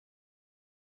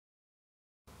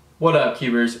What up,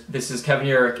 cubers? This is Kevin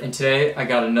Urich, and today I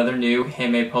got another new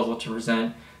handmade puzzle to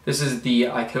present. This is the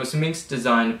Icosaminx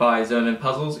designed by Zoneden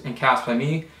Puzzles and cast by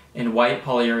me in white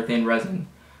polyurethane resin.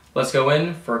 Let's go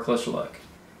in for a closer look.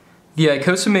 The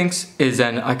Icosaminx is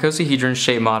an icosahedron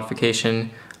shape modification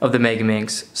of the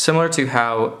Megaminx, similar to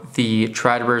how the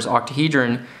Tradiverse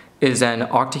octahedron is an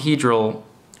octahedral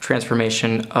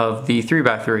transformation of the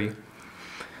 3x3.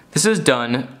 This is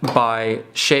done by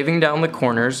shaving down the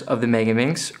corners of the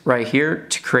Megaminx right here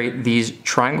to create these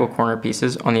triangle corner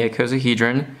pieces on the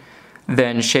icosahedron,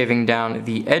 then shaving down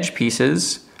the edge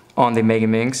pieces on the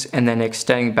Megaminx, and then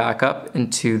extending back up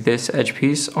into this edge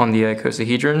piece on the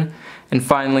icosahedron, and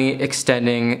finally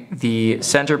extending the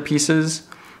center pieces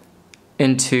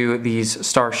into these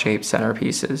star-shaped center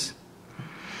pieces.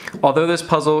 Although this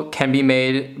puzzle can be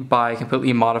made by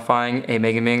completely modifying a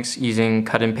Megaminx using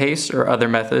cut and paste or other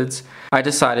methods, I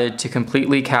decided to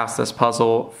completely cast this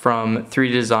puzzle from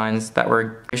 3D designs that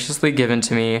were graciously given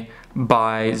to me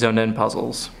by Zoneden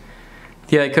Puzzles.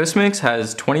 The Icosaminx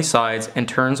has 20 sides and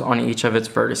turns on each of its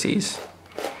vertices.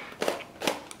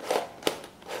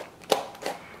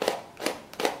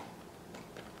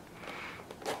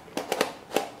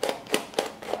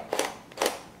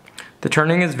 The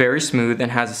turning is very smooth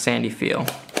and has a sandy feel.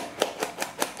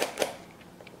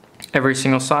 Every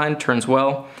single side turns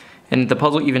well, and the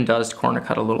puzzle even does corner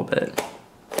cut a little bit.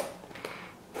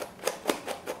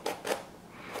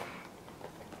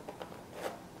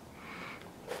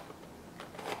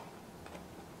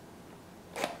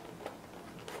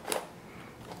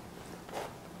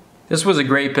 This was a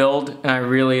great build, and I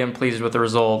really am pleased with the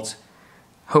results.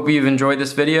 Hope you've enjoyed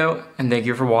this video, and thank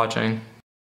you for watching.